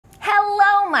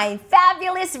my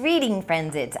fabulous reading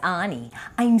friends, it's Awnie.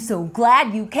 I'm so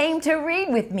glad you came to read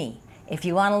with me. If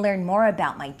you want to learn more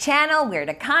about my channel, where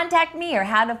to contact me, or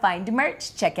how to find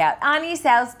merch, check out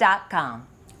awnieshouse.com.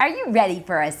 Are you ready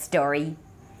for a story?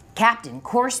 Captain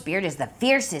Coarsebeard is the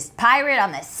fiercest pirate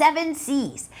on the 7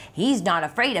 seas. He's not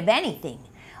afraid of anything.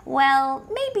 Well,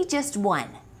 maybe just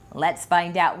one. Let's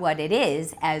find out what it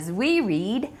is as we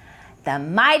read The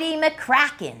Mighty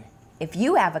McKraken. If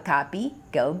you have a copy,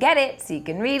 go get it so you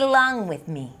can read along with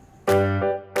me.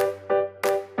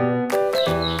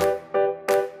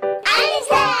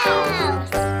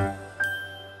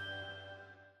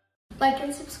 Like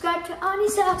and subscribe to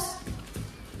Awnie's House.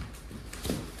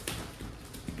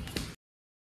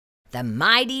 The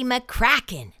Mighty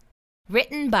McKraken,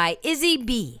 written by Izzy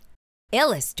B,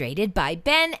 illustrated by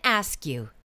Ben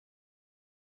Askew.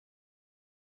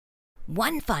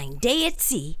 One fine day at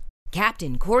sea,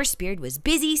 Captain Coarsebeard was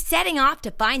busy setting off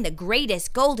to find the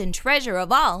greatest golden treasure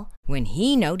of all when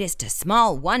he noticed a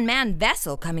small one-man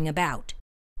vessel coming about.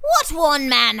 What one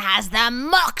man has the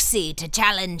moxie to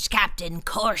challenge Captain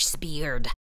Coarsebeard,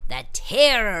 the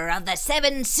terror of the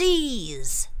 7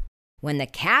 seas? When the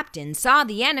captain saw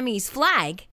the enemy's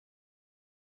flag,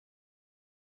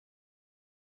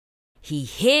 he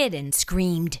hid and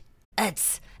screamed,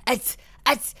 It's the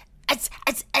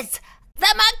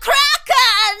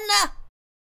McKraken!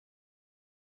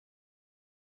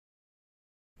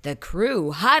 The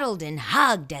crew huddled and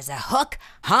hugged as a hook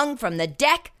hung from the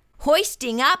deck,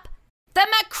 hoisting up the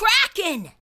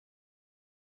McKraken!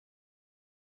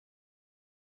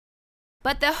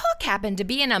 But the hook happened to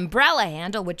be an umbrella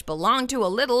handle which belonged to a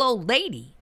little old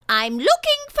lady. I'm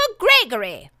looking for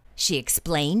Gregory, she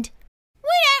explained. We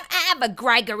don't have a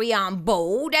Gregory on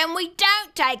board, and we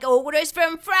don't take orders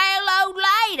from frail old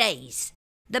ladies.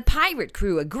 The pirate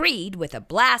crew agreed with a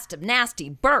blast of nasty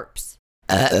burps.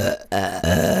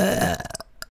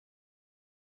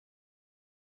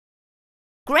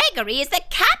 Gregory is the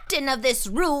captain of this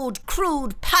rude,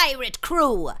 crude pirate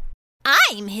crew.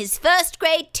 I'm his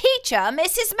first-grade teacher,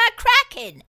 Mrs.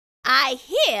 McKraken. I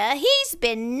hear he's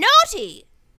been naughty.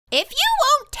 If you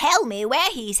won't tell me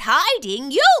where he's hiding,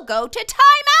 you'll go to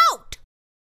time out.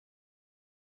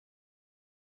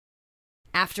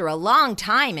 After a long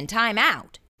time in time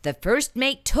out, the first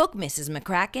mate took Mrs.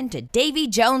 McKraken to Davy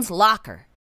Jones' locker.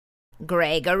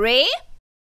 Gregory?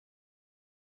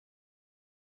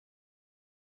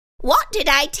 What did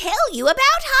I tell you about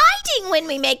hiding when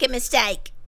we make a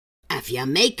mistake? If you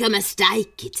make a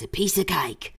mistake, it's a piece of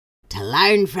cake. To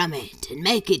learn from it and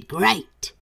make it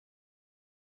great.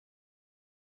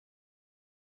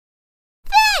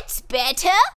 That's better.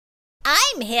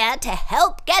 I'm here to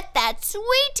help get that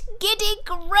sweet, giddy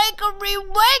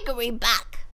Gregory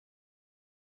back.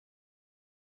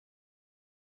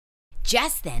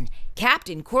 Just then,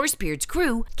 Captain Coarsebeard's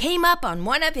crew came up on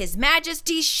one of His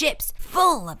Majesty's ships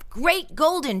full of great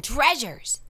golden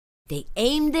treasures. They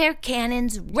aimed their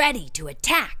cannons ready to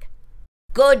attack.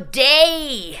 Good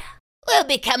day! We'll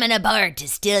be coming aboard to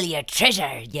steal your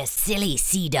treasure, you silly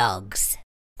sea dogs.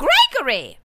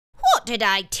 Gregory! What did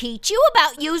I teach you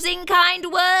about using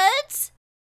kind words?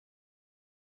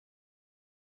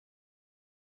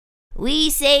 We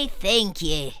say thank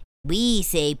you. We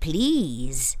say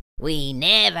please. We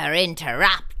never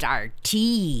interrupt our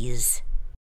teas.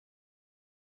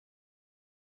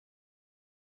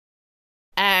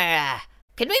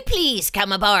 Can we please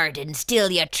come aboard and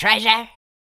steal your treasure?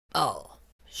 Oh,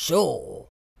 sure,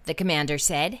 the commander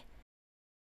said.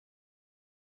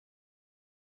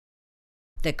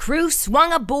 The crew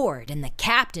swung aboard and the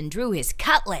captain drew his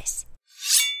cutlass.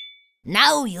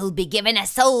 Now you'll be giving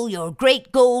us all your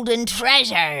great golden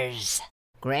treasures.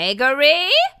 Gregory,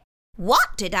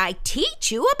 what did I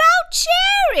teach you about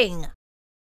sharing?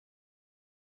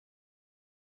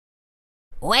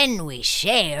 When we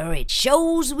share, it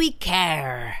shows we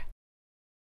care.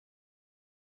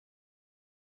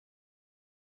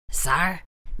 Sir,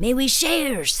 may we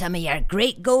share some of your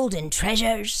great golden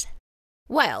treasures?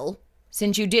 Well,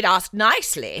 since you did ask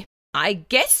nicely, I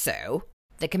guess so,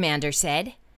 the commander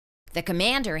said. The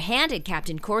commander handed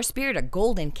Captain Coarsebeard a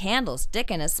golden candlestick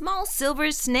and a small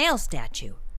silver snail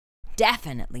statue.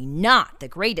 Definitely not the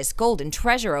greatest golden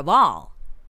treasure of all.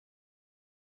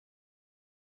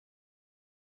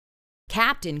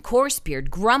 Captain Coarsebeard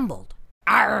grumbled.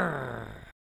 Arr!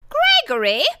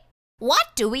 Gregory, what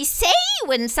do we say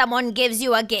when someone gives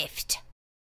you a gift?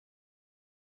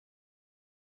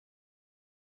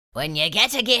 When you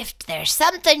get a gift, there's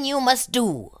something you must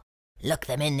do. Look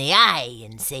them in the eye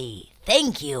and say,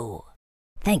 thank you.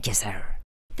 Thank you, sir,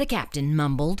 the captain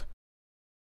mumbled.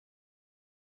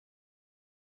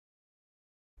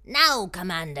 Now,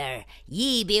 Commander,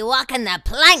 ye be walking the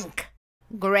plank.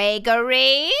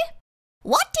 Gregory,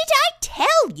 what did I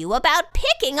tell you about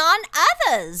picking on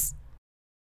others?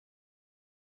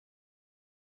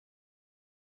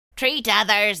 Treat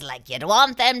others like you'd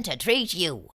want them to treat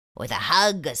you, with a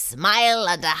hug, a smile,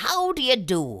 and a how do you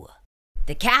do.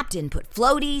 The captain put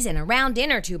floaties and a round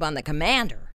inner tube on the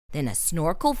commander, then a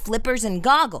snorkel, flippers, and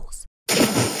goggles.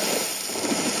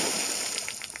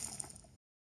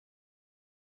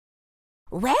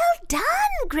 Well done,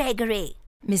 Gregory,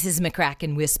 Mrs.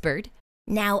 McKraken whispered.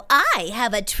 Now I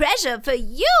have a treasure for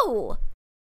you.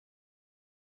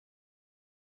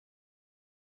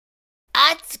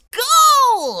 It's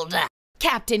gold!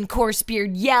 Captain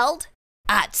Coarsebeard yelled.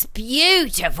 It's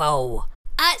beautiful!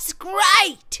 It's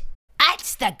great!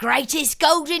 It's the greatest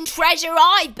golden treasure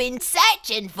I've been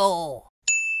searching for!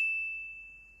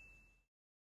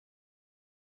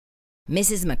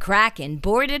 Mrs. McKraken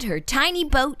boarded her tiny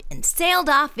boat and sailed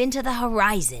off into the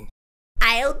horizon.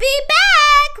 I'll be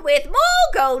back with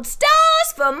more gold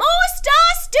stars for more star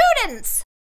students.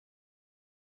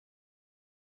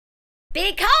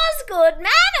 Because good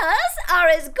manners are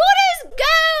as good as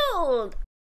gold.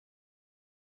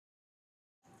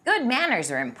 Good manners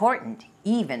are important,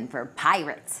 even for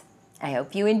pirates. I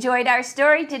hope you enjoyed our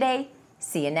story today.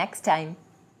 See you next time.